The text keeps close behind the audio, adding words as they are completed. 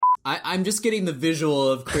I'm just getting the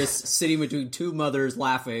visual of Chris sitting between two mothers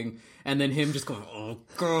laughing, and then him just going, oh,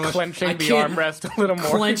 gosh. Clenching the armrest a little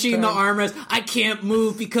more. Clenching the armrest. I can't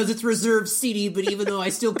move because it's reserved seating, but even though I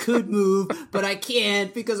still could move, but I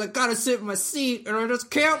can't because I gotta sit in my seat, and I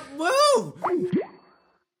just can't move!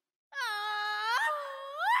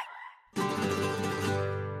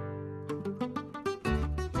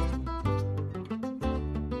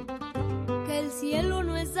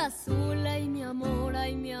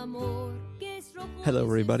 Hello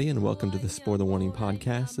everybody and welcome to the Spoiler the Warning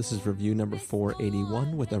podcast. This is review number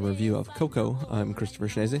 481 with a review of Coco. I'm Christopher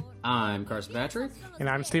Schnese. I'm Carson Patrick. And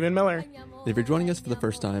I'm Stephen Miller. If you're joining us for the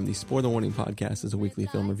first time, the Spoiler the Warning podcast is a weekly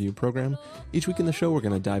film review program. Each week in the show we're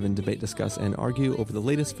going to dive in, debate, discuss, and argue over the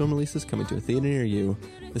latest film releases coming to a theater near you.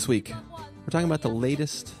 This week, we're talking about the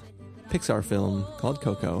latest Pixar film called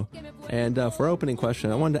Coco. And for our opening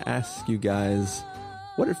question, I wanted to ask you guys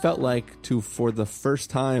what it felt like to, for the first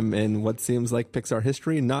time in what seems like Pixar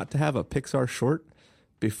history, not to have a Pixar short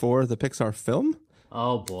before the Pixar film.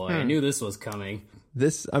 Oh boy, I knew this was coming.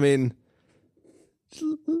 This, I mean,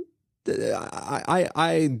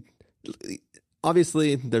 I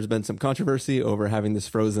obviously there's been some controversy over having this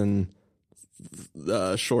Frozen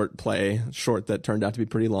short that turned out to be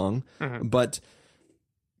pretty long, but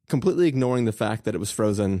completely ignoring the fact that it was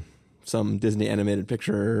Frozen, some Disney animated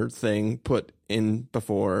picture thing put in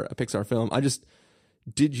before a Pixar film.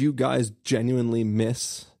 Did you guys genuinely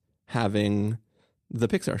miss having the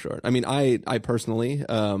Pixar short? I mean, I personally,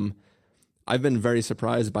 I've been very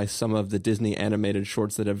surprised by some of the Disney animated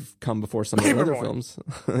shorts that have come before some of the other films.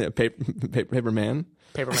 Paperman.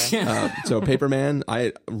 So Paperman,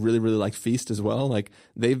 I really like Feast as well. Like,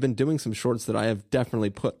 they've been doing some shorts that I have definitely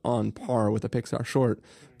put on par with a Pixar short.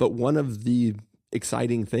 But one of the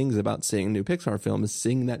exciting things about seeing a new Pixar film is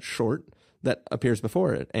seeing that short that appears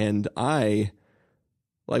before it. And I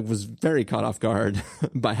was very caught off guard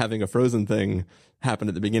by having a Frozen thing happen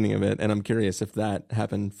at the beginning of it. And I'm curious if that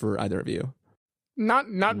happened for either of you.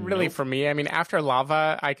 Not really for me. I mean, after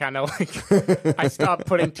Lava, I kind of I stopped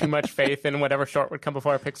putting too much faith in whatever short would come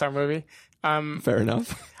before a Pixar movie. Fair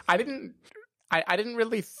enough. I didn't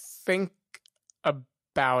really think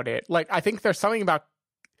about it. I think there's something about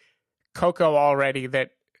Coco already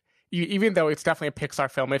that even though it's definitely a Pixar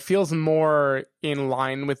film, it feels more in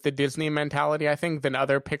line with the Disney mentality, I think, than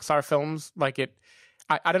other Pixar films.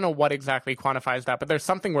 I don't know what exactly quantifies that, but there's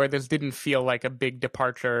something where this didn't feel like a big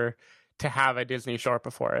departure to have a Disney short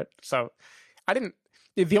before it. So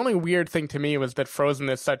the only weird thing to me was that Frozen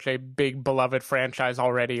is such a big beloved franchise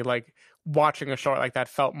already. Watching a short like that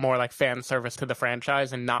felt more like fan service to the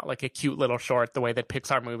franchise and not like a cute little short the way that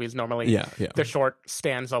Pixar movies normally, the short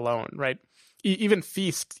stands alone, right? Even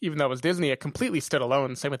Feast, even though it was Disney, it completely stood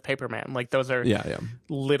alone. Same with Paperman. Those are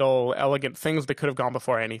little elegant things that could have gone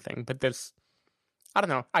before anything. But this, I don't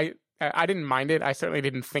know. I didn't mind it. I certainly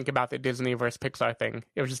didn't think about the Disney versus Pixar thing.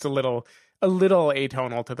 It was just a little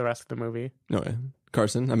atonal to the rest of the movie. Okay.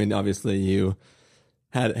 Carson, I mean, obviously you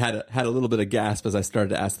had a little bit of gasp as I started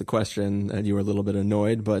to ask the question, and you were a little bit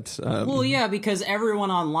annoyed, but well, yeah, because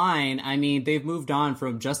everyone online, I mean, they've moved on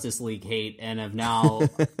from Justice League hate and have now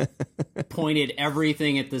pointed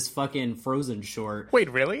everything at this fucking Frozen short. Wait,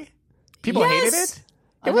 really? People hated it?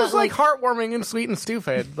 It was heartwarming and sweet and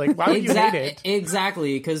stupid. Why would you hate it?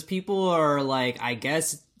 Exactly, because people are I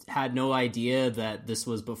guess had no idea that this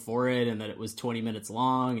was before it and that it was 20 minutes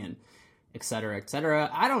long and et cetera, et cetera.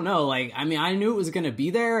 I don't know. I mean, I knew it was going to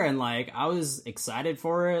be there and I was excited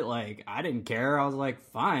for it. I didn't care. I was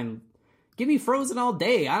fine. Give me Frozen all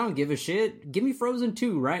day. I don't give a shit. Give me Frozen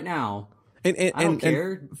 2 right now. I don't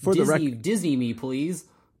care. For Disney me, please.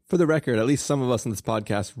 For the record, at least some of us in this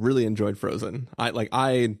podcast really enjoyed Frozen.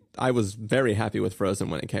 I was very happy with Frozen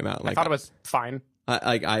when it came out. I thought it was fine.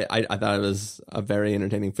 I thought it was a very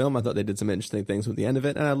entertaining film. I thought they did some interesting things with the end of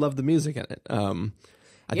it, and I loved the music in it.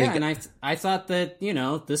 I thought that,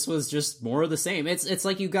 this was just more of the same. It's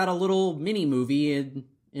like you got a little mini movie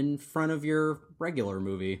in front of your regular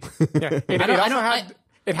movie. Yeah,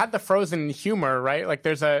 it had the Frozen humor, right?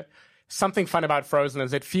 There's something fun about Frozen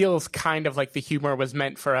is it feels kind of like the humor was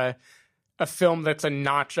meant for a film that's a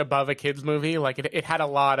notch above a kid's movie. It had a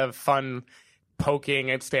lot of fun poking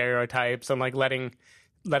at stereotypes and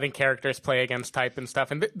letting characters play against type and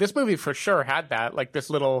stuff. And this movie for sure had that. This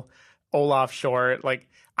little Olaf short,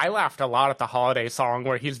 I laughed a lot at the holiday song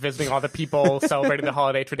where he's visiting all the people celebrating the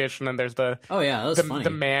holiday tradition, and there's the funny. The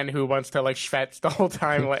man who wants to schwetz the whole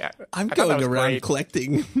time. I'm going around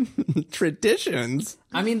collecting traditions.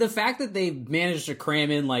 I mean, the fact that they managed to cram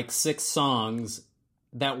in 6 songs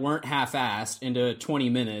that weren't half-assed into 20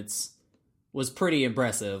 minutes was pretty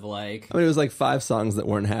impressive. Like, I mean, it was like 5 songs that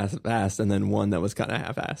weren't half-assed, and then one that was kind of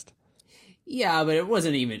half-assed. Yeah, but it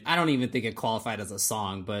wasn't even. I don't even think it qualified as a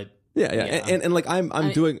song. But yeah. And like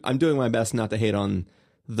I'm doing my best not to hate on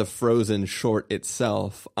the Frozen short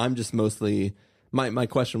itself. I'm just mostly my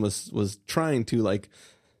question was trying to like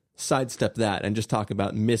sidestep that and just talk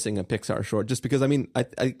about missing a Pixar short. Just because I mean,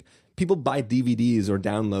 I people buy DVDs or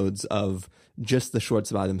downloads of just the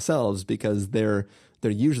shorts by themselves because they're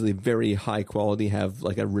usually very high quality, have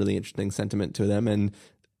like a really interesting sentiment to them, and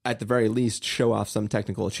at the very least show off some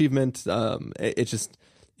technical achievement. It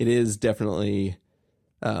is definitely,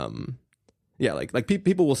 like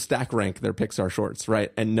people will stack rank their Pixar shorts,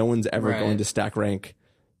 right? And no one's ever going to stack rank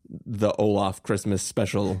the Olaf Christmas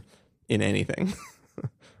special in anything.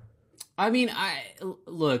 I mean,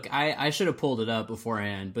 I should have pulled it up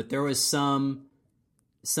beforehand, but there was some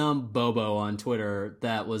bobo on Twitter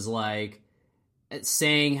that was like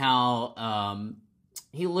saying how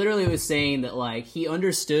he literally was saying that like he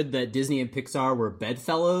understood that Disney and Pixar were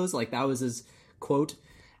bedfellows, like that was his quote,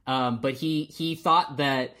 but he thought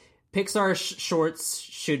that Pixar shorts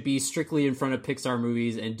should be strictly in front of Pixar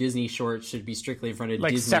movies, and Disney shorts should be strictly in front of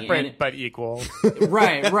like Disney. Separate but equal.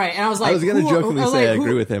 Right. And I was like, I was going to jokingly say I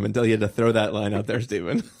agree with him until you had to throw that line out there,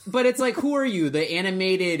 Steven. But it's like, who are you, the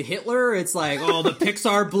animated Hitler? It's like, oh, the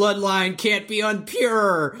Pixar bloodline can't be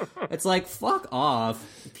unpure. It's like, fuck off.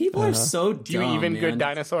 People are so dumb. You even man. Good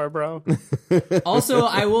Dinosaur, bro. Also,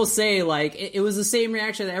 I will say, like, it was the same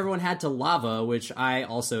reaction that everyone had to Lava, which I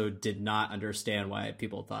also did not understand why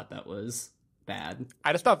people thought that was bad.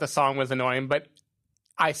 I just thought the song was annoying, but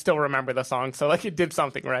I still remember the song, so like it did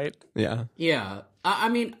something right. Yeah. I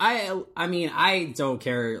mean, I don't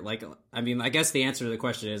care. Like, I mean, I guess the answer to the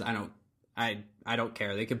question is I don't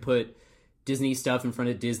care. They could put Disney stuff in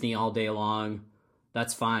front of Disney all day long.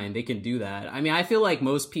 That's fine. They can do that. I mean, I feel like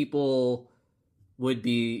most people would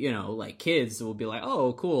be, you know, like kids will be like,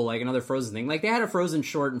 oh, cool, like another Frozen thing. Like they had a Frozen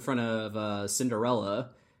short in front of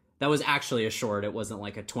Cinderella. That was actually a short. It wasn't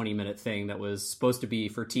like a 20-minute thing that was supposed to be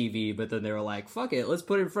for TV, but then they were like, fuck it, let's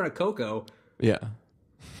put it in front of Coco. Yeah.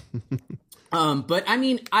 But I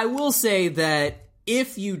mean, I will say that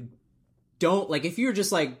if you don't, like, if you're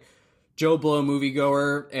just like Joe Blow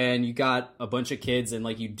moviegoer and you got a bunch of kids and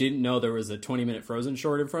like you didn't know there was a 20-minute Frozen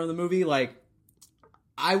short in front of the movie, like,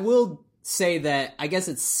 I will say that I guess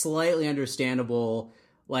it's slightly understandable.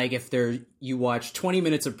 Like if you watch 20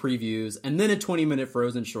 minutes of previews and then a 20-minute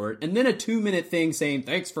Frozen short and then a 2-minute thing saying,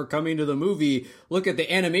 thanks for coming to the movie. Look at the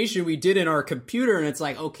animation we did in our computer. And it's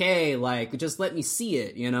like, okay, like just let me see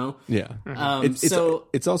it, you know? Yeah.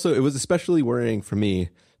 It's also, it was especially worrying for me.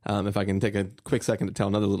 If I can take a quick second to tell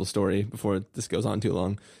another little story before this goes on too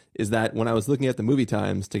long, is that when I was looking at the movie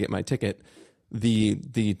times to get my ticket,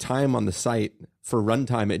 the time on the site for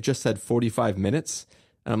runtime, it just said 45 minutes.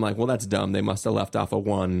 And I'm like, well, that's dumb. They must have left off a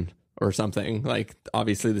 1 or something. Like,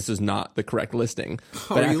 obviously, this is not the correct listing.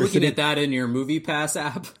 But are you looking at that in your Movie Pass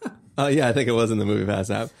app? Yeah, I think it was in the Movie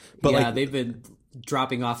Pass app. But yeah, they've been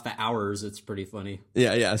dropping off the hours. It's pretty funny.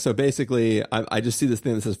 Yeah. So basically, I just see this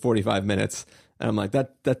thing that says 45 minutes. And I'm like,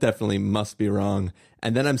 that definitely must be wrong.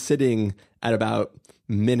 And then I'm sitting at about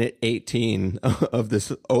minute 18 of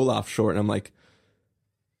this Olaf short. And I'm like,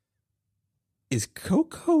 is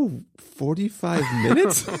Coco 45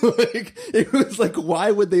 minutes? Like, it was like, why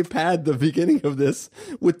would they pad the beginning of this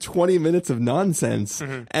with 20 minutes of nonsense?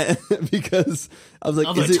 Mm-hmm. And, because I was like,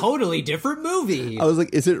 of a totally different movie. I was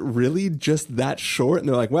like, is it really just that short? And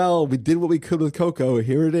they're like, well, we did what we could with Coco.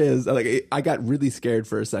 Here it is. I got really scared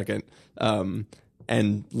for a second.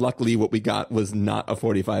 And luckily what we got was not a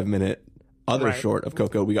 45-minute short of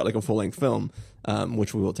Coco. We got like a full-length film,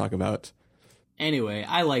 which we will talk about. Anyway,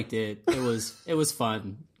 I liked it. It was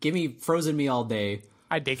fun. Give me Frozen me all day.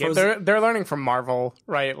 I dig it. They're learning from Marvel,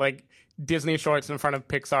 right? Like Disney shorts in front of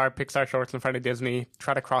Pixar, Pixar shorts in front of Disney.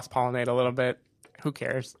 Try to cross-pollinate a little bit. Who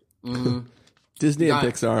cares? Mm-hmm. Disney and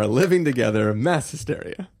Pixar are living together. Mass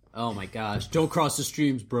hysteria. Oh my gosh! Don't cross the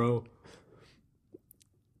streams, bro.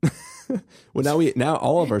 Well, now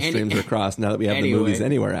all of our streams are crossed. Now that we have the Movies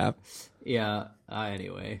Anywhere app. Yeah.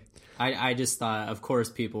 Anyway. I just thought, of course,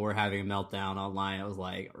 people were having a meltdown online. I was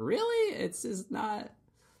like, really? It's just not.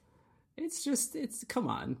 It's come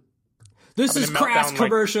on. This is crass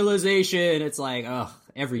commercialization. It's like, ugh,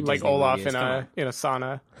 every Disney like Olaf movie in a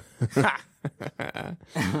sauna.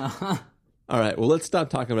 All right, well, let's stop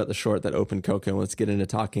talking about the short that opened Coco and let's get into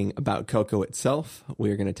talking about Coco itself.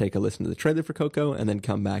 We're going to take a listen to the trailer for Coco and then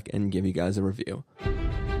come back and give you guys a review.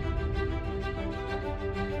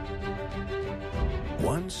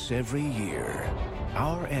 Once every year,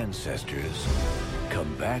 our ancestors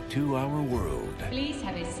come back to our world. Please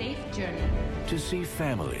have a safe journey. To see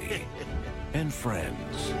family and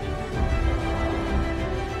friends.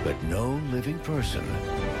 But no living person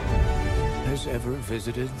has ever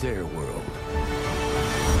visited their world.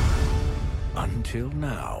 Until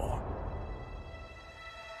now.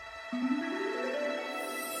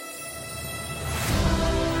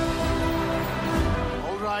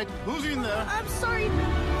 All right, who's in there? I'm sorry.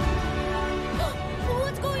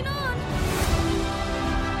 What's going on?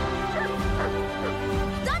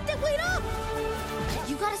 Dante, wait up!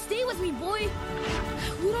 You gotta stay with me, boy.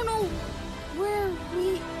 We don't know where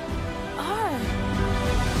we are.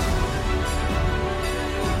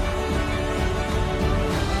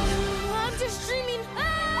 I'm just dreaming.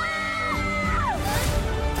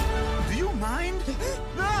 Do you mind?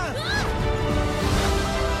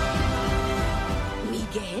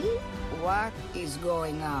 Miguel? What is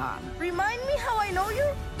going on? Remind me how I know you?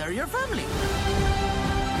 They're your family.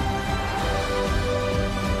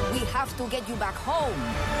 We have to get you back home.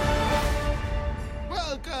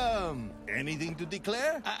 Welcome. Anything to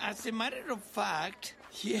declare? As a matter of fact,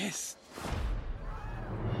 yes.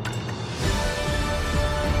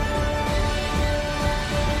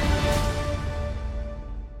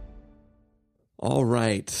 All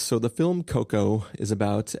right, so the film Coco is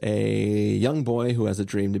about a young boy who has a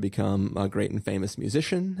dream to become a great and famous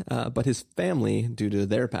musician, but his family, due to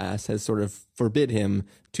their past, has sort of forbid him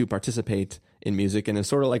to participate in music and has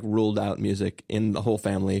sort of like ruled out music in the whole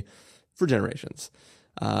family for generations.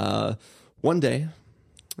 One day,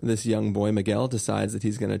 this young boy, Miguel, decides that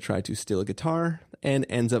he's going to try to steal a guitar and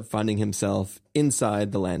ends up finding himself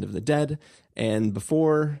inside the land of the dead, and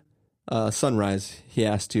before sunrise, he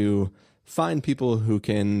has to find people who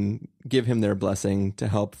can give him their blessing to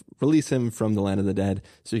help release him from the land of the dead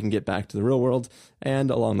so he can get back to the real world, and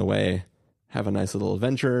along the way have a nice little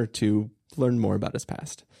adventure to learn more about his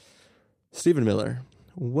past. Stephen Miller,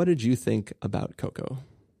 what did you think about Coco?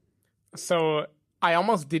 So I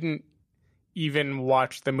almost didn't even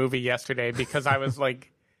watch the movie yesterday because I was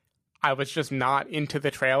like, I was just not into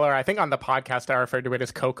the trailer. I think on the podcast I referred to it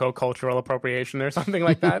as Coco cultural appropriation or something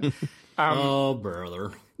like that. Oh,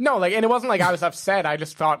 brother. No, like, and it wasn't like I was upset. I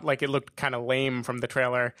just thought like it looked kind of lame from the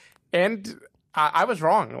trailer. And I was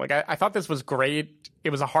wrong. Like, I thought this was great. It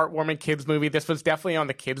was a heartwarming kids movie. This was definitely on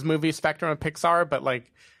the kids movie spectrum of Pixar, but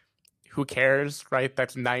like, who cares, right?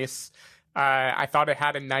 That's nice. I thought it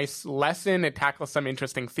had a nice lesson. It tackled some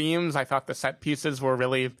interesting themes. I thought the set pieces were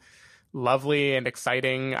really lovely and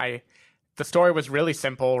exciting. The story was really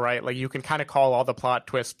simple, right? Like, you can kind of call all the plot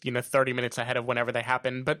twists, 30 minutes ahead of whenever they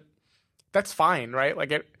happen, but that's fine, right?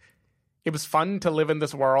 Like, it was fun to live in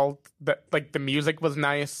this world. Like, the music was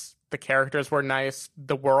nice, the characters were nice,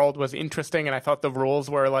 the world was interesting, and I thought the rules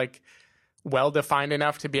were like well defined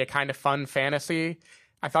enough to be a kind of fun fantasy.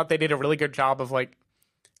 I thought they did a really good job of like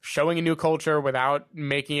showing a new culture without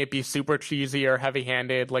making it be super cheesy or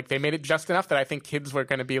heavy-handed. Like, they made it just enough that I think kids were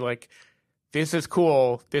going to be like, this is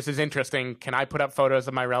cool, this is interesting, can I put up photos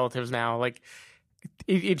of my relatives now? Like,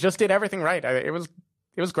 it just did everything right. It was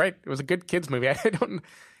great. It was a good kids movie.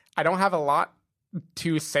 I don't have a lot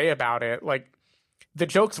to say about it. Like, the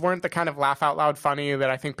jokes weren't the kind of laugh out loud funny that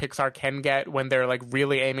I think Pixar can get when they're like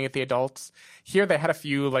really aiming at the adults. Here they had a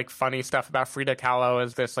few like funny stuff about Frida Kahlo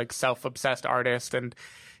as this like self-obsessed artist, and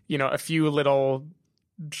a few little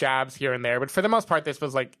jabs here and there. But for the most part, this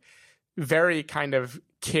was like very kind of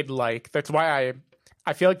kid-like. That's why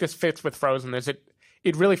I feel like this fits with Frozen.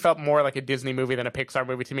 It really felt more like a Disney movie than a Pixar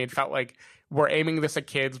movie to me. It felt like we're aiming this at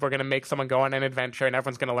kids. We're going to make someone go on an adventure, and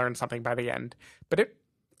everyone's going to learn something by the end. But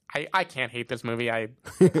I can't hate this movie. I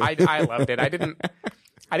loved it. I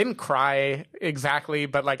didn't cry exactly,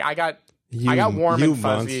 but like I got warm and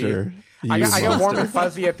fuzzy. Monster. I got warm and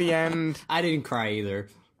fuzzy at the end. I didn't cry either.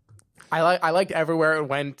 I liked everywhere it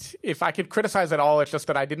went. If I could criticize at all, it's just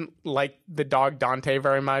that I didn't like the dog Dante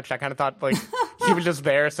very much. I kind of thought like he was just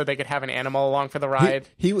there so they could have an animal along for the ride.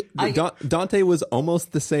 Dante was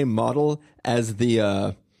almost the same model as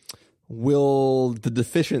the Will the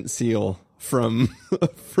Deficient seal from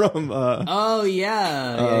Oh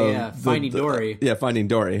yeah. Finding Dory. Yeah, Finding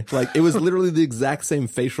Dory. Like, it was literally the exact same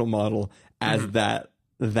facial model as that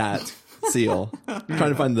seal. I'm trying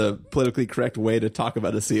to find the politically correct way to talk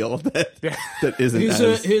about a seal that isn't.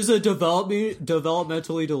 He's a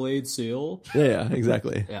developmentally delayed seal. Yeah,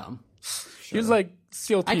 exactly. Yeah, he was like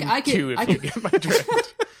SEAL Team 2 if you get my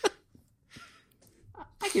drift.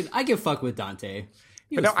 I can fuck with Dante.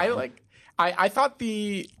 But no, I thought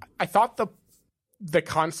the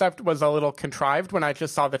concept was a little contrived when I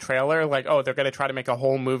just saw the trailer. Like, oh, they're going to try to make a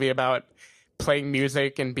whole movie about playing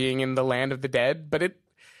music and being in the land of the dead. But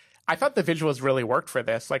I thought the visuals really worked for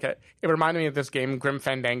this. Like, it reminded me of this game, Grim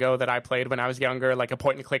Fandango, that I played when I was younger, like a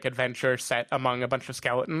point-and-click adventure set among a bunch of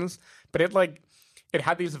skeletons. But it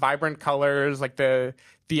had these vibrant colors. Like, the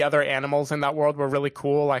other animals in that world were really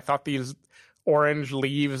cool. I thought these orange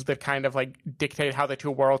leaves that kind of like dictate how the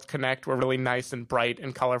two worlds connect were really nice and bright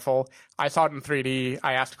and colorful. I saw it in 3D.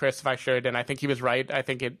 I asked Chris if I should, and I think he was right. I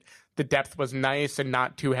think the depth was nice and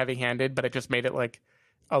not too heavy-handed, but it just made it like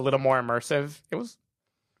a little more immersive. It was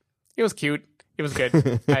cute. It was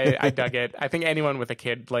good. I dug it. I think anyone with a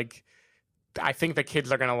kid, like, I think the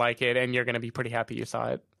kids are going to like it, and you're going to be pretty happy you saw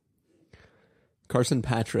it. Carson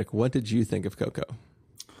Patrick, what did you think of Coco?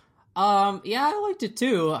 Yeah, I liked it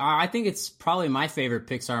too. I think it's probably my favorite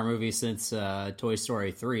Pixar movie since Toy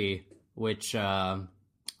Story 3, which I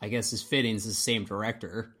guess is fitting. It's the same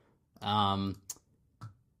director. Yeah,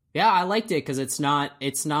 I liked it because it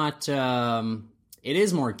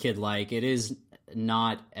is more kid-like. It is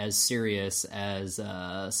not as serious as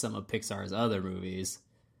some of Pixar's other movies,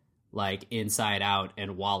 like Inside Out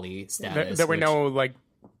and WALL-E status. There were no, like,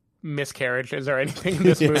 miscarriages or anything in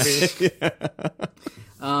this movie.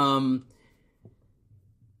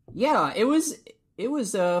 Yeah, it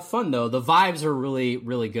was fun though. The vibes are really,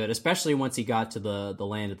 really good, especially once he got to the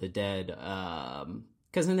land of the dead.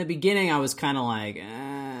 Because in the beginning I was kind of like,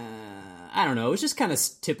 I don't know, it was just kind of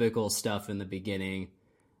typical stuff in the beginning.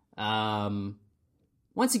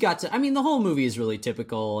 Once he got to, I mean, the whole movie is really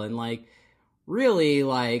typical and like, really,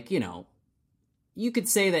 like, you know, you could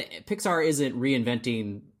say that Pixar isn't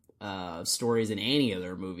reinventing stories in any of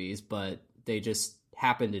their movies, but they just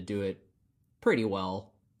happen to do it pretty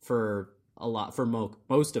well for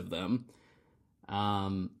most of them.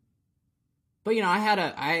 But you know,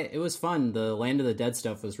 it was fun. The Land of the Dead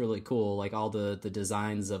stuff was really cool. Like all the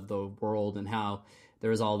designs of the world and how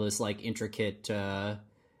there was all this like intricate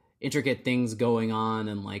things going on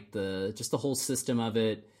and like the whole system of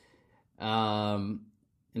it. And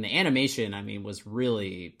the animation, I mean, was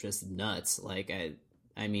really just nuts. Like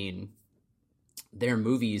I mean, their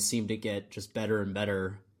movies seem to get just better and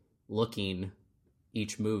better looking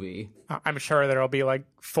each movie. I'm sure there'll be like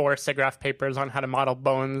 4 SIGGRAPH papers on how to model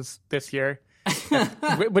bones this year,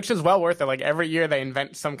 which is well worth it. Like every year they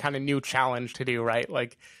invent some kind of new challenge to do, right?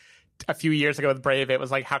 Like a few years ago with Brave, it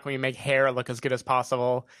was like, how can we make hair look as good as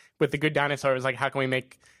possible? With The Good Dinosaur, it was like, how can we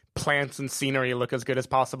make plants and scenery look as good as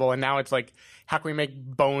possible? And now it's like, how can we make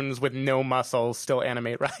bones with no muscles still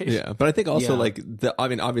animate right? Yeah, but I think also like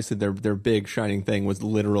obviously their big shining thing was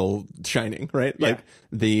literal shining, right? Yeah. Like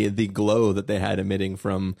the glow that they had emitting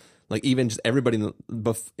from like even just everybody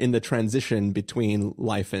in the transition between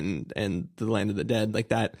life and the Land of the Dead, like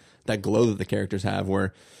that glow that the characters have,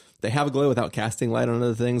 where they have a glow without casting light on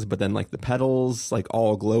other things, but then like the petals like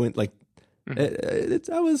all glowing, like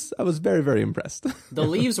I was very, very impressed. The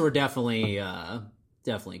leaves were definitely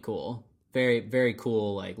cool. Very, very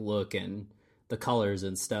cool, like look and the colors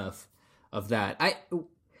and stuff of that.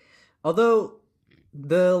 Although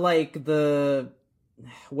the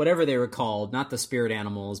whatever they were called, not the spirit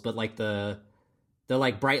animals, but like the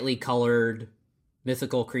like brightly colored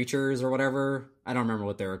mythical creatures or whatever. I don't remember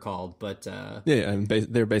what they were called, but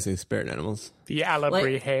they're basically spirit animals. The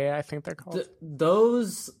Alabrihe, I think they're called.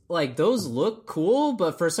 Those look cool,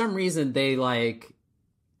 but for some reason they like,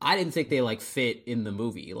 I didn't think they like fit in the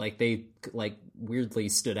movie. Like they like weirdly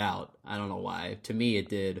stood out. I don't know why. To me, it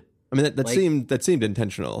did. I mean, that seemed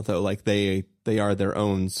intentional though. Like they are their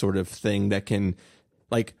own sort of thing that can,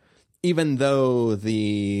 like, even though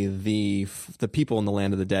the people in the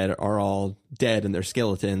Land of the Dead are all dead and they're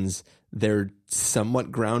skeletons, they're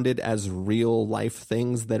somewhat grounded as real life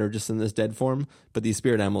things that are just in this dead form. But these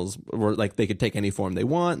spirit animals were like, they could take any form they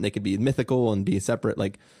want. They could be mythical and be separate.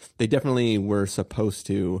 Like they definitely were supposed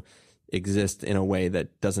to exist in a way that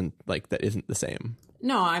isn't the same.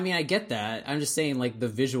 No, I mean, I get that. I'm just saying, like, the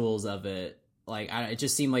visuals of it, like, it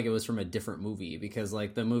just seemed like it was from a different movie because,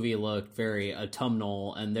 like, the movie looked very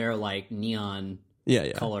autumnal and they're like neon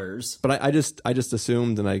colors. But I just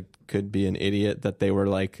assumed, and I could be an idiot, that they were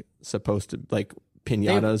like supposed to, like,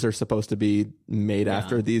 piñatas are supposed to be made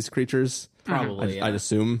after these creatures. Probably. I'd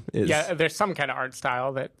assume. There's some kind of art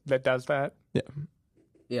style that does that. Yeah.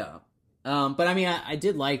 Yeah. But I mean, I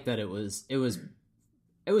did like that it was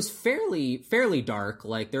fairly dark.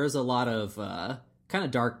 Like there was a lot of kind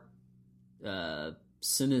of dark,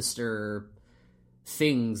 sinister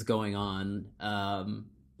things going on.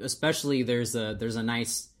 Especially there's a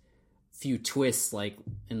nice few twists like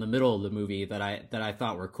in the middle of the movie that I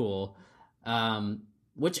thought were cool.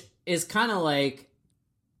 Which is kind of like,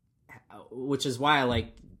 which is why I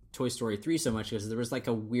like Toy Story 3 so much, because there was like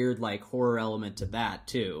a weird like horror element to that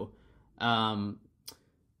too.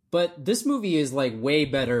 But this movie is like way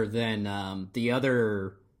better than the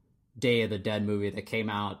other Day of the Dead movie that came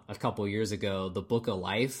out a couple years ago, The Book of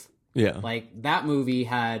Life. Yeah. Like that movie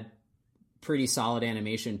had pretty solid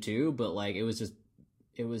animation too, but like it was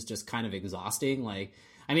just kind of exhausting. Like,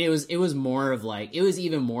 I mean, it was more of like, it was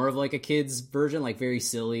even more of like a kid's version, like very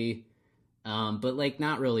silly, but like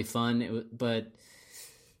not really fun. But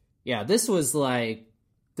yeah, this was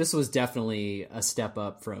definitely a step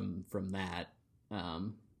up from that.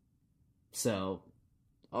 So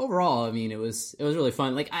overall, I mean, it was really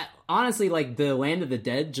fun. Like, honestly, like the Land of the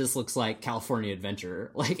Dead just looks like California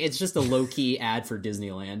Adventure. Like, it's just a low key ad for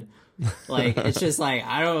Disneyland. Like, it's just like,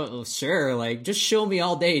 sure, like just show me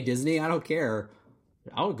all day, Disney. I don't care.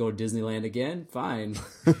 I would go to Disneyland again. Fine.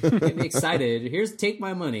 Get me excited. Take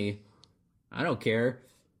my money. I don't care.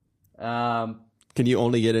 Can you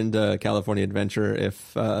only get into California Adventure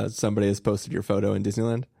if somebody has posted your photo in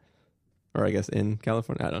Disneyland? Or I guess in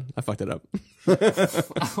California? I fucked it up.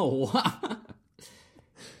 Oh,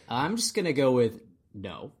 I'm just going to go with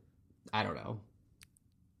no. I don't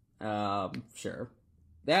know. Sure.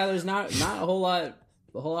 Yeah, there's not a whole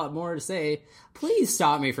lot more to say. Please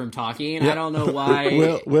stop me from talking. Yeah. I don't know why.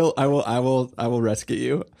 I will rescue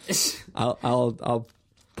you. I'll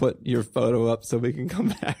put your photo up so we can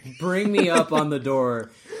come back. Bring me up on the door.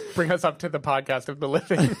 Bring us up to the podcast of the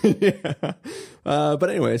living. Yeah. But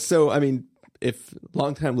anyway, so I mean, if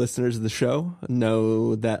longtime listeners of the show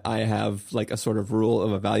know that I have like a sort of rule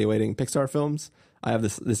of evaluating Pixar films, I have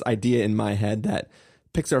this idea in my head that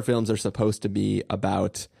Pixar films are supposed to be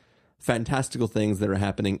about fantastical things that are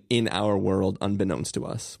happening in our world unbeknownst to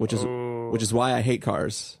us, which is why I hate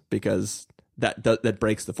Cars, because that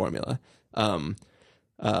breaks the formula.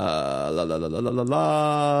 La la la la la la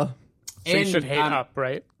la. So you should hate Up,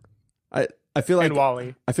 right? I feel like and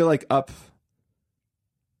WALL-E. I feel like Up.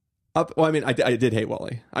 Well, I mean, I did hate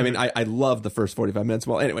WALL-E. I mean, I love the first 45 minutes.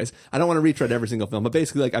 Well, anyways, I don't want to retread every single film, but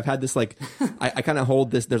basically, like, I've had this, like, I kind of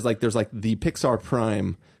hold this. There's like the Pixar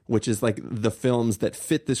Prime, which is like the films that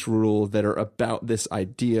fit this rule, that are about this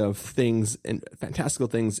idea of things and fantastical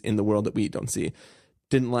things in the world that we don't see.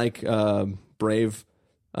 Didn't like Brave.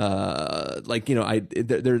 Like, you know,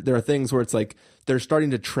 there are things where it's like they're starting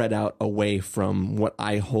to tread out away from what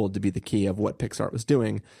I hold to be the key of what Pixar was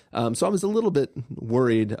doing. So I was a little bit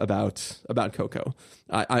worried about Coco.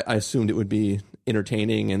 I assumed it would be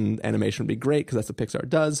entertaining and animation would be great because that's what Pixar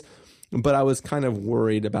does. But I was kind of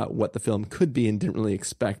worried about what the film could be and didn't really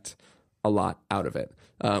expect a lot out of it.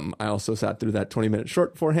 I also sat through that 20-minute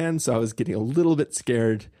short beforehand, so I was getting a little bit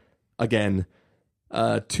scared again.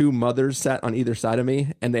 Two mothers sat on either side of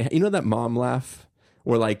me, and they, you know, that mom laugh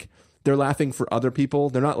where like they're laughing for other people.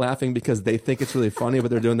 They're not laughing because they think it's really funny, but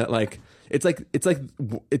they're doing that like it's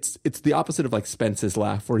the opposite of like Spence's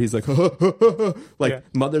laugh, where he's like like, yeah.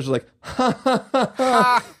 Mothers are like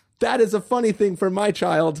that is a funny thing for my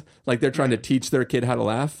child. Like they're trying to teach their kid how to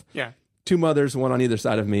laugh. Yeah. Two mothers, one on either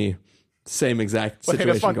side of me. Same exact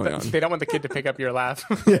situation going on. They don't want the kid to pick up your laugh.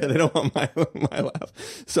 Yeah, they don't want my laugh.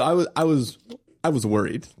 So I was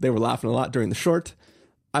worried. They were laughing a lot during the short.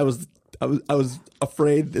 I was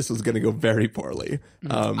afraid this was going to go very poorly.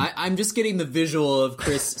 I'm just getting the visual of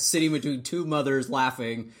Chris sitting between two mothers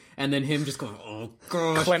laughing, and then him just going, "Oh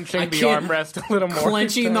gosh, clenching the armrest a little more,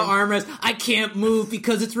 clenching the armrest. I can't move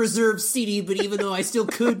because it's reserved seating. But even though I still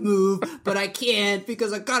could move, but I can't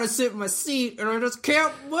because I gotta sit in my seat and I just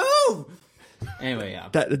can't move." Anyway, yeah,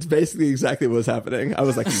 that's basically exactly what was happening. I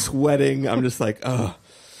was like sweating. I'm just like, oh.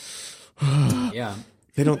 Yeah,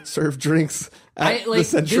 they don't serve drinks at the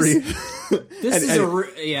Century. This is a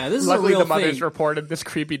real luckily the mothers thing. Reported this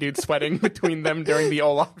creepy dude sweating between them during the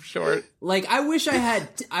Olaf short. Like, I wish I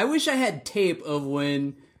had tape of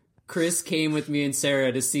when Chris came with me and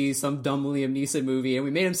Sarah to see some dumb Liam Neeson movie, and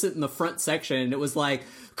we made him sit in the front section, and it was like,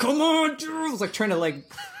 "Come on, Drew!" It was like trying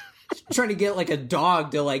to get like a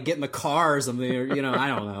dog to like get in the car or something, or, you know, I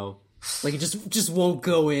don't know. Like, it just won't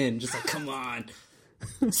go in. Just like, come on.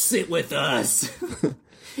 Sit with us.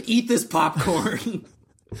 Eat this popcorn.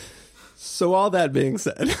 So all that being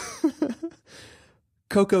said,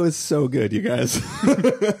 Coco is so good, you guys.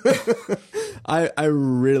 I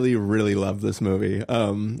really, really love this movie.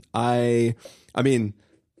 I mean,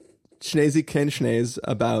 Schnese can Schnese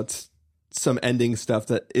about some ending stuff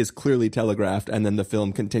that is clearly telegraphed, and then the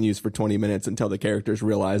film continues for 20 minutes until the characters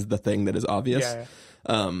realize the thing that is obvious.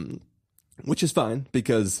 Yeah. Which is fine,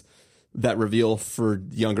 because that reveal for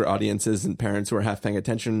younger audiences and parents who are half paying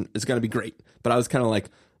attention is going to be great. But I was kind of like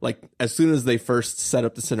as soon as they first set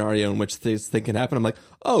up the scenario in which this thing can happen, I'm like,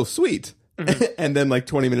 oh, sweet. And then like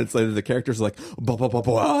 20 minutes later, the characters are like,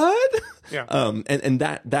 what? Yeah. And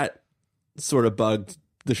that sort of bugged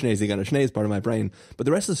the Schnese gonna Schnese part of my brain. But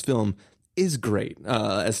the rest of this film is great.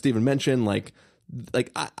 As Steven mentioned, like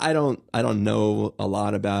I don't know a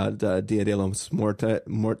lot about Dia de los Muertos.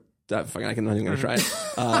 I can not even gonna try it.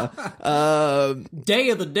 Day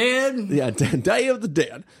of the Dead. Yeah, Day of the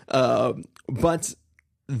Dead. But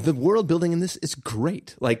the world building in this is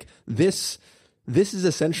great. Like this is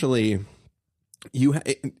essentially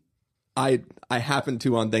I happened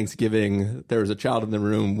to on Thanksgiving. There was a child in the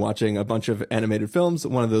room watching a bunch of animated films.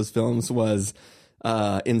 One of those films was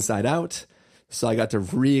Inside Out. So I got to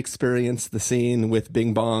re-experience the scene with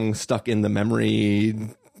Bing Bong stuck in the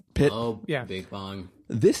memory pit. Oh, yeah, Bing Bong.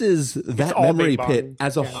 This is that memory pit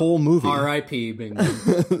as a whole movie. R.I.P. Bing Bong.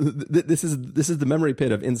 This is the memory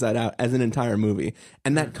pit of Inside Out as an entire movie,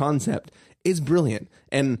 and that concept is brilliant.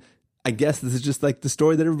 And I guess this is just like the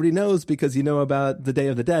story that everybody knows because you know about the Day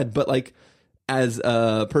of the Dead. But like, as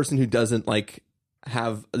a person who doesn't like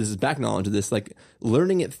have this is back knowledge of this, like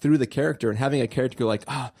learning it through the character and having a character go like,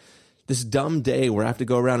 this dumb day where I have to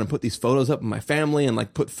go around and put these photos up of my family and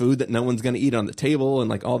like put food that no one's going to eat on the table and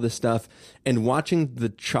like all this stuff, and watching the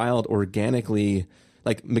child organically,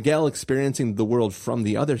 like Miguel experiencing the world from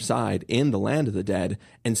the other side in the land of the dead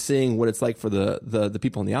and seeing what it's like for the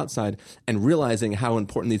people on the outside and realizing how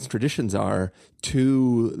important these traditions are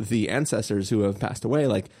to the ancestors who have passed away.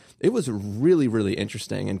 Like it was really, really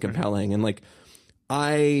interesting and compelling. And like,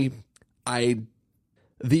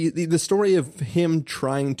 the story of him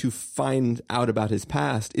trying to find out about his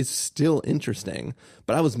past is still interesting,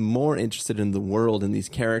 but I was more interested in the world and these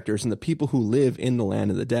characters and the people who live in the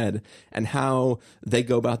land of the dead and how they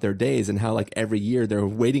go about their days and how like every year they're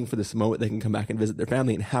waiting for this moment they can come back and visit their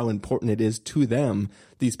family and how important it is to them.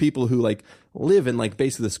 These people who like live in like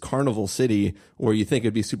basically this carnival city where you think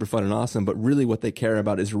it'd be super fun and awesome, but really what they care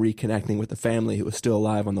about is reconnecting with the family who is still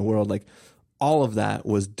alive on the world. Like all of that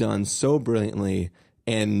was done so brilliantly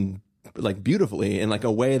and like beautifully in like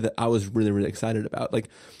a way that I was really, really excited about. Like,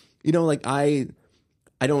 you know, like I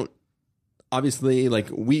don't obviously like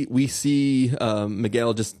we see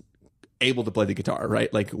Miguel just able to play the guitar,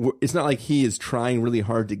 right? Like it's not like he is trying really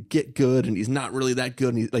hard to get good and he's not really that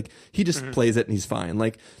good. And he just plays it and he's fine.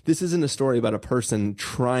 Like this isn't a story about a person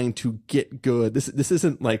trying to get good. This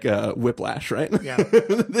isn't like a Whiplash, right? Yeah.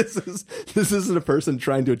 This isn't a person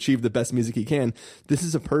trying to achieve the best music he can. This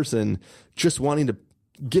is a person just wanting to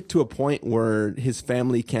get to a point where his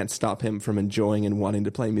family can't stop him from enjoying and wanting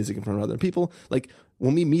to play music in front of other people. Like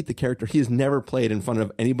when we meet the character, he has never played in front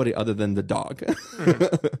of anybody other than the dog.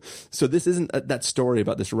 Mm-hmm. So this isn't that story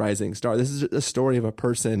about this rising star. This is a story of a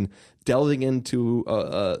person delving into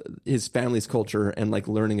his family's culture and like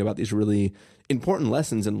learning about these really important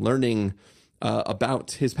lessons and learning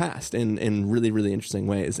about his past in really, really interesting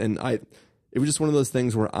ways. And it was just one of those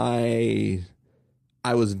things where I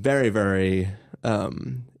was very, very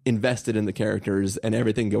invested in the characters and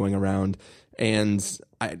everything going around, and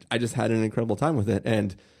I just had an incredible time with it.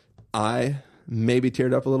 And I maybe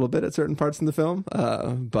teared up a little bit at certain parts in the film,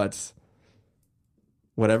 but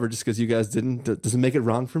whatever. Just because you guys didn't doesn't make it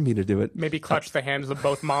wrong for me to do it. Maybe clutch the hands of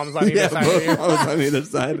both moms on either side. Both moms on either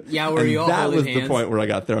side. Yeah, were you all that holding was hands? The point where I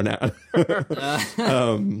got thrown out.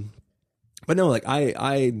 But no, like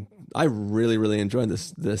I really, really enjoyed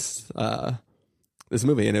this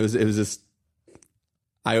movie, and it was just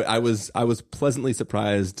I was pleasantly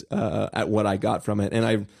surprised at what I got from it, and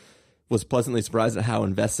I was pleasantly surprised at how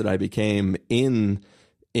invested I became in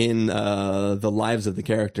the lives of the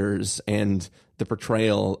characters and the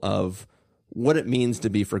portrayal of what it means to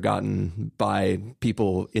be forgotten by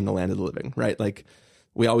people in the land of the living, right? Like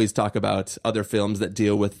we always talk about other films that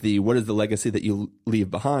deal with what is the legacy that you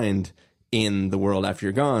leave behind in the world after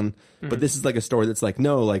you're gone. Mm-hmm. But this is like a story that's like,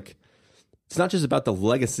 no, like it's not just about the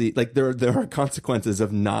legacy. Like there are consequences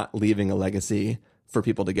of not leaving a legacy for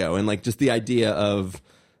people to go. And like just the idea of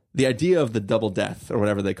the double death or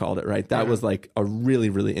whatever they called it, right? That was like a really,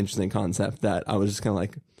 really interesting concept that I was just kind of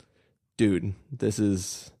like, dude, this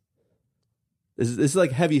is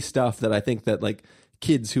like heavy stuff that I think that like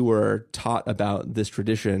kids who are taught about this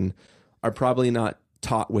tradition are probably not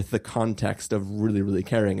taught with the context of really, really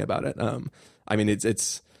caring about it. I mean,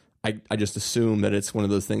 I just assume that it's one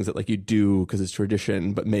of those things that like you do because it's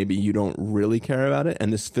tradition, but maybe you don't really care about it.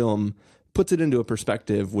 And this film puts it into a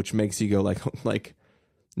perspective which makes you go like,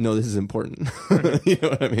 no, this is important. You know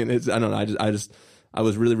what I mean? I don't know. I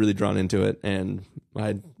was really, really drawn into it, and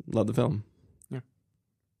I love the film. Yeah.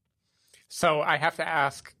 So I have to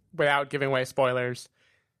ask, without giving away spoilers,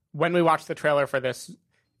 when we watched the trailer for this,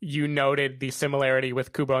 you noted the similarity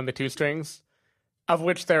with Kubo and the Two Strings. of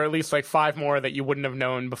which there are at least like 5 more that you wouldn't have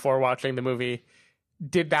known before watching the movie.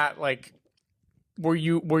 Did that like, were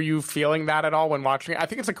you feeling that at all when watching it? I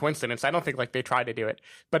think it's a coincidence. I don't think like they tried to do it,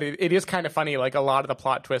 but it is kind of funny. Like a lot of the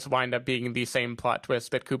plot twists wind up being the same plot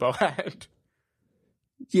twist that Kubo had.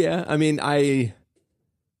 Yeah, I mean, It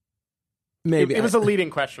was a leading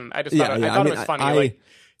question. I just thought, I thought it was funny. Like,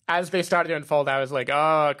 as they started to unfold, I was like,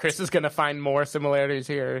 oh, Chris is going to find more similarities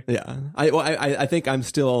here. Yeah. I think I'm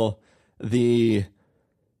still the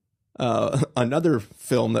another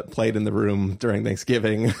film that played in the room during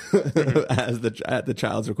Thanksgiving at the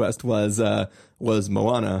child's request was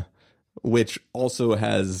Moana, which also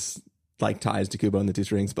has like ties to Kubo and the Two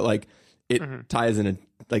Strings, but like it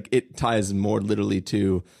it ties more literally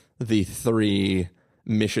to the 3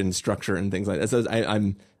 mission structure and things like that. So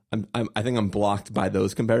I think I'm blocked by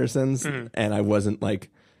those comparisons, and I wasn't like,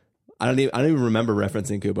 I don't even remember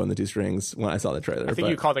referencing Kubo and the Two Strings when I saw the trailer. I think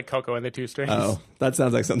you called it Coco and the Two Strings. Oh, that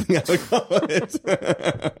sounds like something I would call it.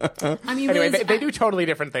 I mean, anyway, they do totally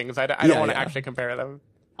different things. I don't want to actually compare them.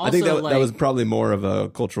 Also, I think that was probably more of a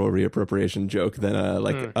cultural reappropriation joke than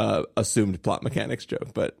a assumed plot mechanics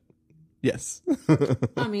joke. But yes,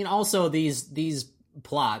 I mean, also these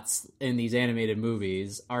plots in these animated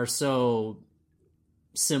movies are so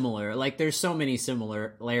similar. Like, there's so many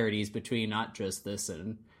similarities between not just this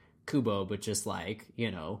and Kubo, but just like,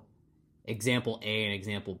 you know, example A and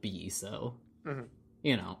example B. So,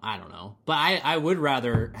 you know, I don't know. But I would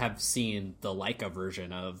rather have seen the Laika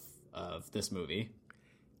version of this movie.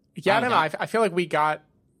 Yeah, I don't know. I feel like we got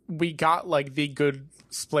like the good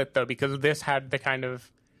split though, because this had the kind of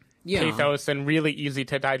pathos and really easy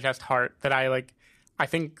to digest heart that I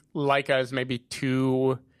think Laika is maybe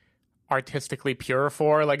too artistically pure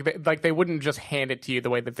for. Like they wouldn't just hand it to you the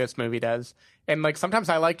way that this movie does. And like sometimes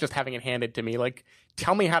I like just having it handed to me. Like,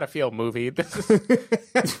 tell me how to feel, movie. This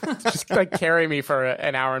is just like carry me for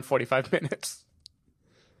an hour and 45 minutes.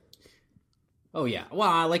 Oh yeah.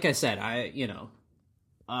 Well, like I said,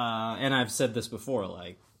 and I've said this before,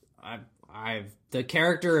 like I've the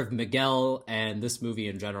character of Miguel and this movie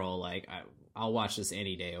in general, like I'll watch this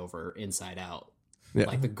any day over Inside Out. Yeah.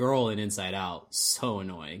 Like the girl in Inside Out, so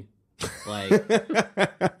annoying. Like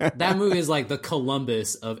that movie is like the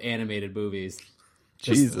Columbus of animated movies.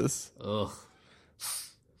 Jesus. Ugh.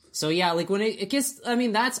 So yeah, like when it gets, I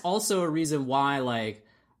mean, that's also a reason why like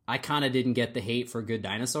I kind of didn't get the hate for Good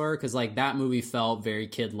Dinosaur, because like that movie felt very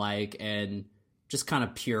kid-like and just kind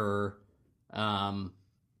of pure. And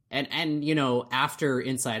you know, after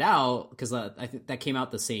Inside Out, because I think that came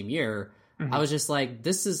out the same year, I was just like,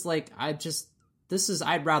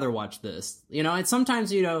 I'd rather watch this, you know. And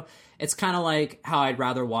sometimes, you know, it's kind of like how I'd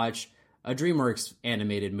rather watch a DreamWorks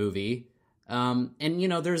animated movie. And you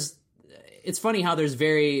know, it's funny how there's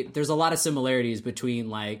a lot of similarities between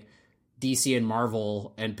like DC and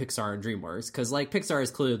Marvel and Pixar and DreamWorks, because like Pixar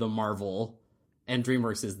is clearly the Marvel and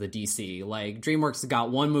DreamWorks is the DC. Like DreamWorks got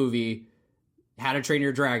one movie, How to Train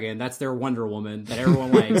Your Dragon, that's their Wonder Woman that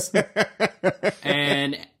everyone likes,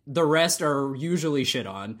 and the rest are usually shit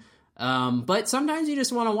on. But sometimes you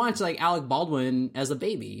just want to watch like Alec Baldwin as a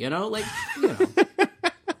baby, you know, like, you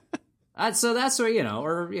know. So that's where, you know,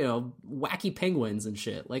 or, you know, wacky penguins and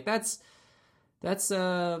shit. Like that's you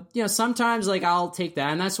know, sometimes like I'll take that.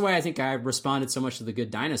 And that's why I think I responded so much to The Good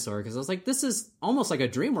Dinosaur, because I was like, this is almost like a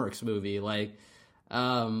DreamWorks movie. Like,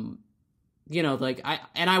 you know, like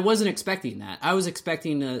I wasn't expecting that. I was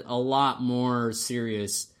expecting a lot more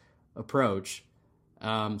serious approach.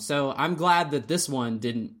 So I'm glad that this one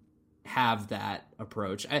didn't have that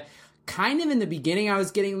approach. I kind of in the beginning I was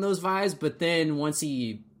getting those vibes, but then once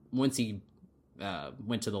he went to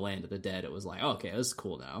the land of the dead, it was like, oh, okay, this is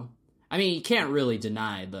cool now. I mean, you can't really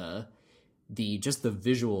deny the just the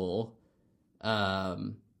visual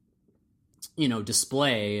you know,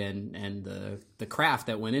 display and the craft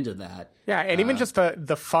that went into that. Yeah, and even just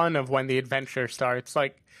the fun of when the adventure starts.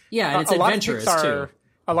 Like, yeah, and it's adventurous too.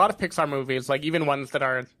 A lot of Pixar movies, like even ones that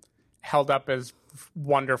are held up as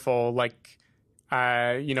wonderful, like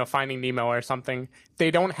you know, Finding Nemo or something,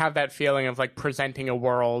 they don't have that feeling of like presenting a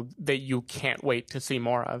world that you can't wait to see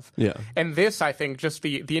more of. Yeah. And this, I think, just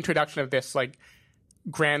the introduction of this like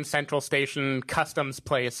Grand Central Station customs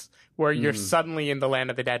place where you're suddenly in the land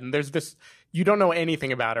of the dead, and there's this, you don't know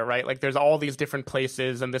anything about it, right? Like there's all these different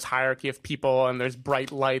places and this hierarchy of people, and there's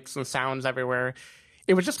bright lights and sounds everywhere.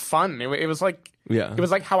 It was just fun. It was like, yeah, it was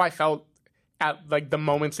like how I felt at like the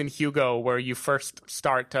moments in Hugo where you first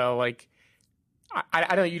start to like, I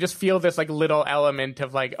don't know, you just feel this like little element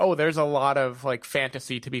of like, oh, there's a lot of like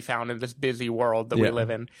fantasy to be found in this busy world that we live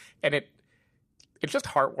in. And it's just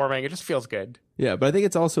heartwarming. It just feels good. Yeah, but I think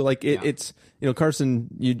it's also like it's Carson,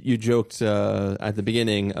 you joked at the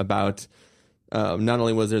beginning about not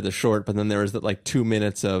only was there the short, but then there was that like 2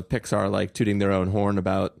 minutes of Pixar like tooting their own horn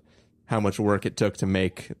about how much work it took to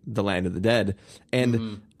make The Land of the Dead,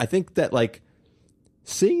 and I think that like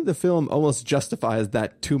seeing the film almost justifies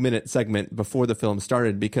that 2-minute segment before the film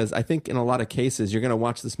started, because I think in a lot of cases you're going to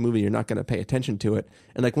watch this movie, you're not going to pay attention to it,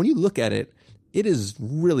 and like when you look at it, it is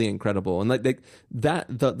really incredible. And like that,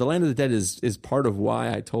 the Land of the Dead is part of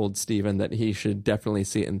why I told Steven that he should definitely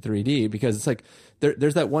see it in 3D, because it's like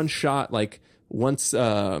there's that one shot, like once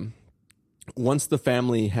the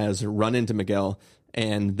family has run into Miguel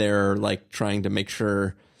and they're like trying to make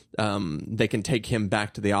sure they can take him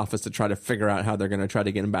back to the office to try to figure out how they're going to try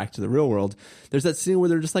to get him back to the real world. There's that scene where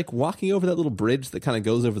they're just like walking over that little bridge that kind of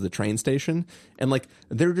goes over the train station, and like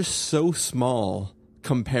they're just so small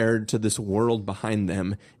compared to this world behind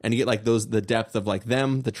them, and you get like the depth of like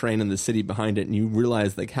them, the train, and the city behind it, and you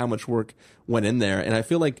realize like how much work went in there. And I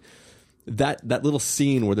feel like that little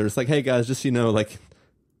scene where they're just like, hey guys, just so you know, like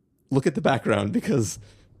look at the background because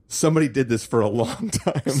somebody did this for a long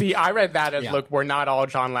time. See, I read that as look, we're not all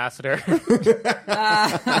John Lasseter.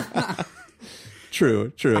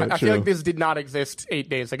 True. I feel like this did not exist 8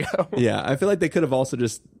 days ago. Yeah, I feel like they could have also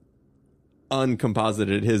just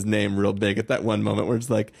uncomposited his name real big at that one moment where it's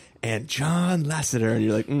like, and John Lasseter, and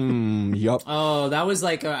you're like, yup. Oh, that was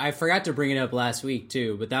like, I forgot to bring it up last week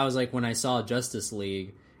too, but that was like when I saw Justice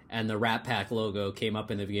League and the Rat Pack logo came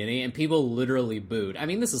up in the beginning, and people literally booed. I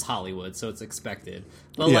mean, this is Hollywood, so it's expected.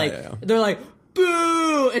 But they're like,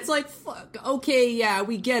 boo! It's like, fuck, okay, yeah,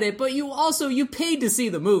 we get it, but you paid to see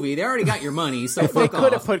the movie. They already got your money, so fuck off. They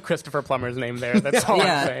could have put Christopher Plummer's name there, that's all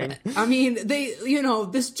I'm saying. I mean,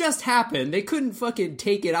 this just happened. They couldn't fucking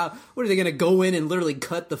take it out. What, are they gonna go in and literally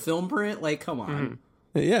cut the film print? Like, come on.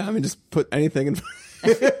 Yeah, I mean, just put anything in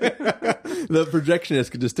the projectionist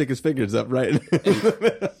could just stick his fingers up right in the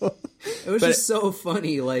middle. It was just so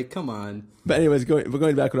funny, like, come on. But anyways,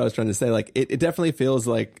 going back to what I was trying to say, like, it definitely feels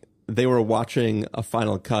like they were watching a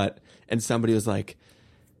final cut and somebody was like,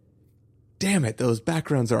 damn it, those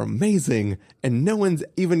backgrounds are amazing, and no one's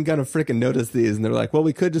even gonna freaking notice these. And they're like, well,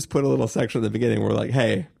 we could just put a little section at the beginning where we're like,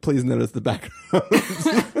 hey, please notice the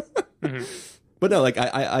backgrounds. But no, like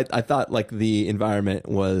I thought like the environment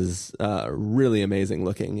was really amazing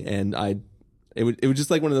looking, and it was just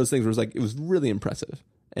like one of those things where it was like it was really impressive,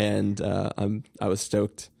 and I was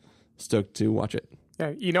stoked to watch it.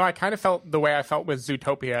 Yeah, I kind of felt the way I felt with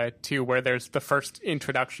Zootopia too, where there's the first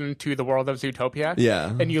introduction to the world of Zootopia. Yeah,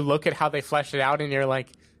 and you look at how they fleshed it out, and you're like,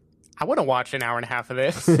 I want to watch an hour and a half of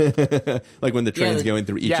this. Like when the train's going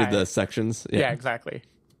through each of the sections. Yeah, exactly.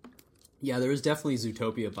 Yeah, there was definitely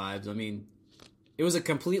Zootopia vibes. I mean, it was a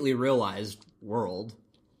completely realized world.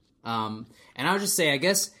 And I'll just say, I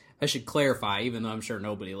guess I should clarify, even though I'm sure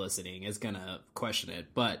nobody listening is going to question it.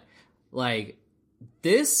 But, like,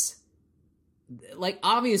 this, like,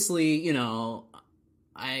 obviously,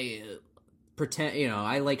 I pretend,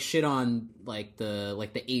 I, like, shit on, like, the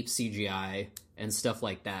ape CGI and stuff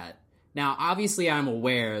like that. Now, obviously, I'm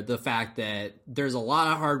aware the fact that there's a lot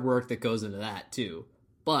of hard work that goes into that, too.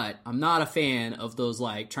 But I'm not a fan of those,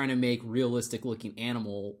 like, trying to make realistic-looking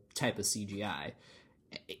animal type of CGI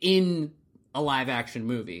in a live-action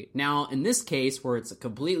movie. Now, in this case, where it's a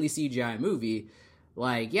completely CGI movie,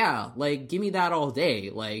 like, yeah, like, give me that all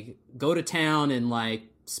day. Like, go to town and, like,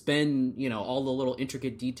 spend, all the little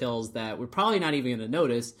intricate details that we're probably not even going to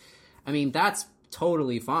notice. I mean, that's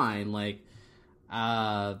totally fine. Like,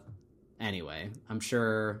 anyway, I'm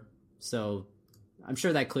sure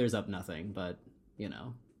that clears up nothing, but...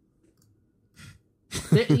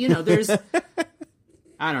 there's,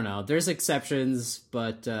 I don't know, there's exceptions,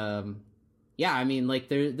 but, yeah, I mean, like,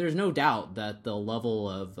 there's no doubt that the level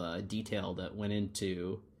of detail that went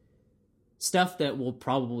into stuff that will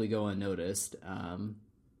probably go unnoticed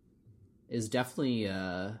is definitely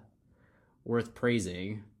worth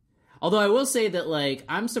praising. Although I will say that, like,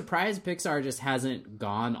 I'm surprised Pixar just hasn't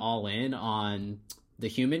gone all in on the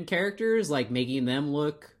human characters, like, making them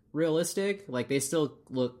look realistic. Like, they still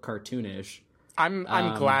look cartoonish. I'm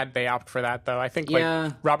glad they opt for that, though. I think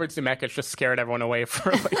like Robert Zemeckis just scared everyone away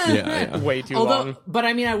for like way too long. But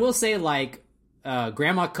I mean, I will say, like,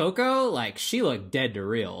 Grandma Coco, like, she looked dead to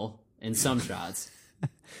real in some shots.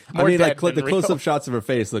 I mean, like, the close-up shots of her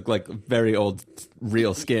face look like very old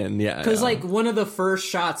real skin. Yeah, because like one of the first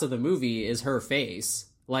shots of the movie is her face,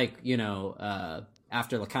 like,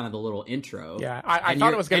 after like, kind of the little intro. Yeah, I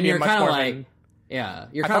thought it was going to be much more like. Yeah,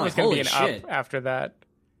 you're kind of like, holy shit. Up after that.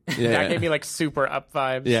 Yeah, that gave me like super up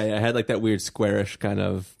vibes. Yeah, it had like that weird squarish kind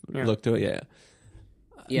of look to it.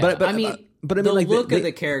 Yeah. But I mean, But I mean, the like look of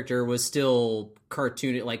the character was still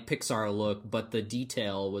cartoon, like Pixar look, but the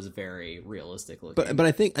detail was very realistic looking. But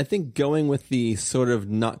I think going with the sort of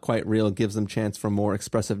not quite real gives them chance for more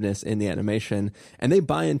expressiveness in the animation, and they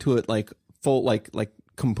buy into it like full, like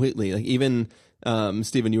completely. Like even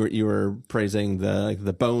Steven, you were praising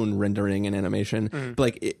the bone rendering in animation, but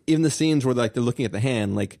like even the scenes where like they're looking at the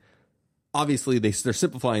hand, like obviously they're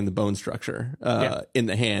simplifying the bone structure in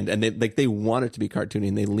the hand, and they want it to be cartoony,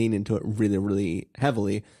 and they lean into it really, really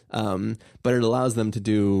heavily. But it allows them to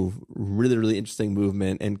do really, really interesting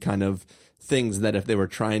movement and kind of things that if they were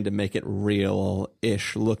trying to make it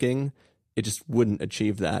real-ish looking, it just wouldn't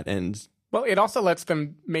achieve that. And well, it also lets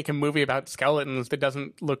them make a movie about skeletons that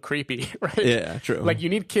doesn't look creepy, right? Yeah, true. Like, you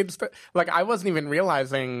need kids to... Like, I wasn't even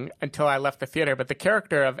realizing until I left the theater, but the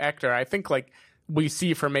character of Hector, I think, like, we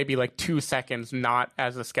see for maybe, like, 2 seconds not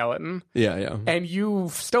as a skeleton. Yeah. And you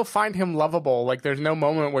still find him lovable. Like, there's no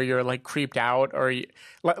moment where you're, like, creeped out or...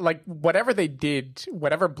 Like, whatever they did,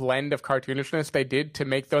 whatever blend of cartoonishness they did to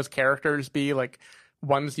make those characters be, like,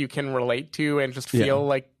 ones you can relate to and just feel,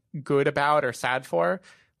 like, good about or sad for...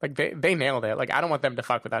 Like, they nailed it. Like, I don't want them to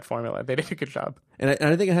fuck with that formula. They did a good job. And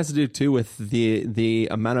I think it has to do, too, with the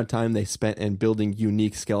amount of time they spent in building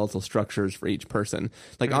unique skeletal structures for each person.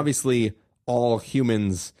 Like, obviously, all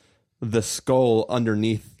humans, the skull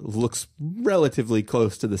underneath looks relatively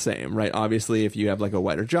close to the same, right? Obviously, if you have, like, a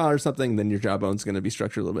wider jaw or something, then your jawbone's going to be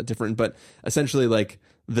structured a little bit different. But essentially, like,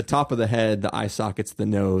 the top of the head, the eye sockets, the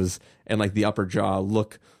nose, and, like, the upper jaw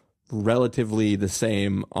look relatively the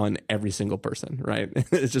same on every single person, right?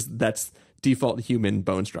 It's just that's default human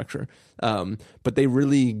bone structure. But they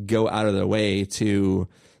really go out of their way to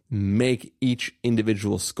make each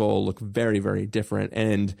individual skull look very, very different,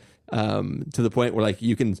 and to the point where like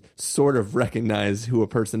you can sort of recognize who a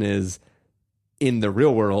person is in the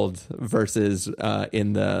real world versus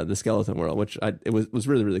in the skeleton world, which it was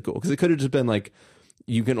really, really cool, because it could have just been like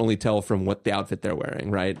you can only tell from what the outfit they're wearing,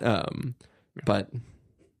 right? But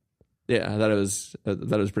yeah, that was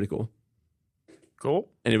pretty cool. Cool.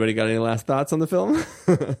 Anybody got any last thoughts on the film?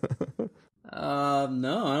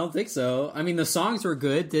 No, I don't think so. I mean, the songs were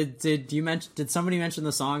good. Did somebody mention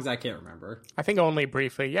the songs? I can't remember. I think only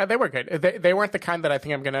briefly. Yeah, they were good. They weren't the kind that I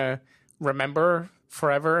think I'm gonna remember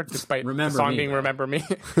forever, despite the song being "Remember Me."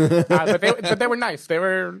 But they were nice. They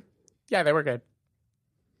were good.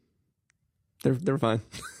 They were fine.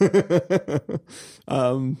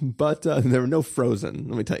 But there were no Frozen.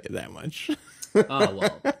 Let me tell you that much. Oh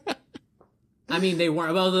well. I mean, they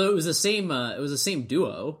weren't. Well, it was the same. It was the same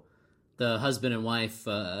duo. The husband and wife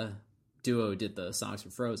duo did the songs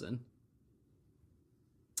for Frozen.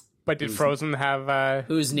 But did Frozen have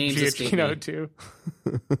whose names Giacchino too?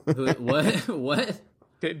 What?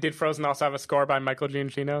 Did Frozen also have a score by Michael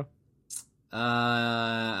Giacchino? No,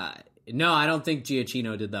 I don't think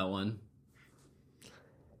Giacchino did that one.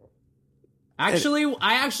 Actually,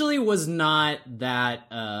 I actually was not that.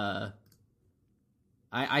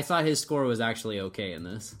 I thought his score was actually okay in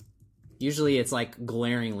this. Usually, it's like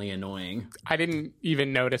glaringly annoying. I didn't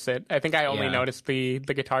even notice it. I think I only noticed the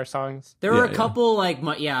guitar songs. There were a couple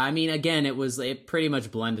I mean, again, it pretty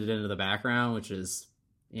much blended into the background, which is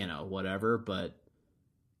whatever. But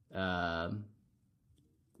there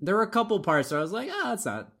were a couple parts where I was like, that's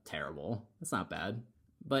not terrible. That's not bad.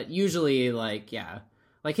 But usually, like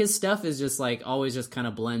his stuff is just like always just kind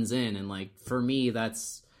of blends in, and like for me,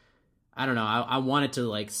 that's. I don't know. I want it to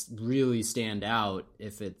like really stand out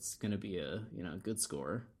if it's gonna be a good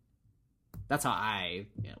score. That's how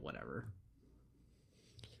whatever.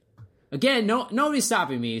 Again, nobody's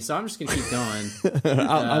stopping me, so I'm just gonna keep going.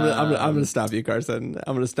 I'm gonna stop you, Carson.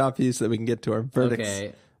 I'm gonna stop you so that we can get to our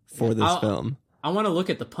verdicts for this film. I want to look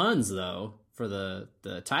at the puns though for the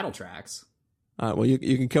title tracks. Well, you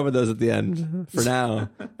can cover those at the end. For now,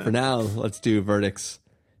 let's do verdicts.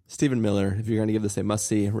 Stephen Miller, if you're going to give this a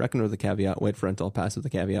must-see, recommend with a caveat, wait for rental, pass with a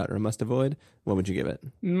caveat, or a must-avoid, what would you give it?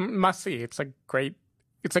 Must-see. It's a great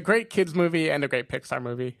kids movie and a great Pixar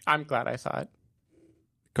movie. I'm glad I saw it.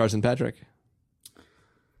 Carson Patrick.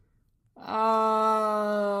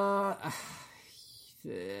 I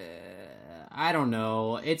don't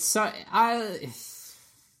know.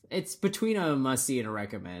 It's between a must-see and a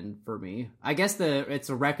recommend for me. I guess it's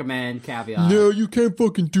a recommend caveat. No, you can't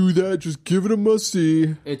fucking do that. Just give it a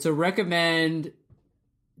must-see. It's a recommend.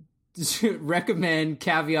 Recommend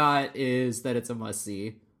caveat is that it's a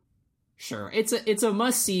must-see. Sure, it's a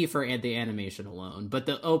must-see for the animation alone, but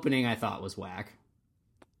the opening I thought was whack.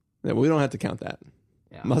 Yeah, we don't have to count that.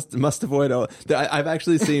 Yeah. Must avoid. I've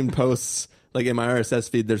actually seen posts like in my RSS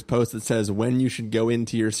feed, there's posts that says when you should go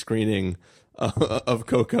into your screening of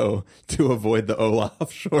Coco to avoid the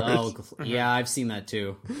Olaf short. Oh, yeah, I've seen that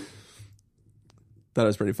too. That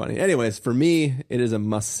was pretty funny. Anyways, for me, it is a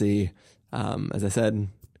must-see. As I said,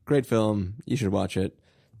 great film. You should watch it.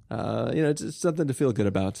 It's just something to feel good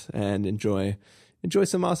about and enjoy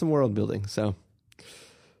some awesome world building. So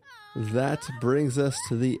that brings us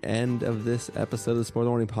to the end of this episode of the Spoiler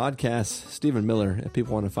Warning Podcast. Stephen Miller, if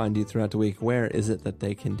people want to find you throughout the week, where is it that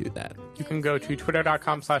they can do that? You can go to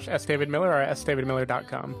twitter.com/sdavidmiller or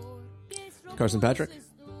sdavidmiller.com. Carson Patrick?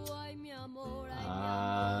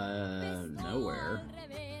 Nowhere.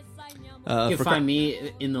 You can find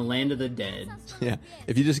me in the land of the dead. Yeah.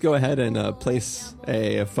 If you just go ahead and place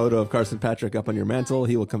a photo of Carson Patrick up on your mantle,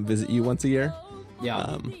 he will come visit you once a year.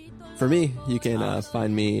 Yeah. For me, you can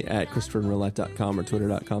find me at ChristopherRoulette.com or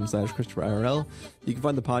Twitter.com/ChristopherIRL. You can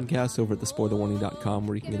find the podcast over at thespoilerwarning.com,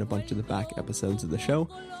 where you can get a bunch of the back episodes of the show.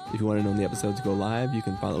 If you want to know when the episodes go live, you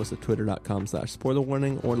can follow us at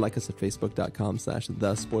Twitter.com/spoilerwarning or like us at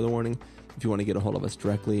Facebook.com/thespoilerwarning. If you want to get a hold of us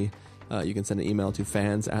directly, you can send an email to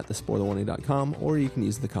fans@thespoilerwarning.com, or you can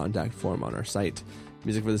use the contact form on our site.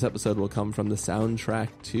 Music for this episode will come from the soundtrack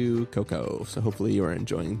to Coco, so hopefully you are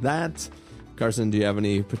enjoying that. Carson, do you have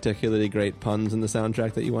any particularly great puns in the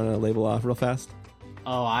soundtrack that you want to label off real fast?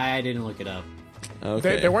 Oh, I didn't look it up.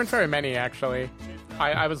 Okay. There weren't very many, actually.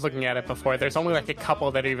 I was looking at it before. There's only like a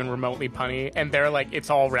couple that are even remotely punny, and they're like,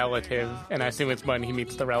 it's all relative, and I assume it's when he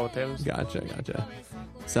meets the relatives. Gotcha.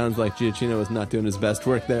 Sounds like Giacchino is not doing his best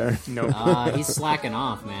work there. Nope. He's slacking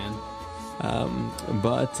off, man.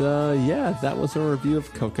 Yeah, that was a review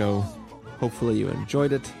of Coco. Hopefully you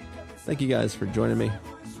enjoyed it. Thank you guys for joining me.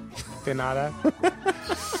 De nada.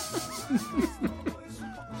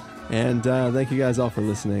 And thank you guys all for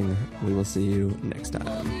listening. We will see you next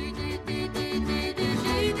time.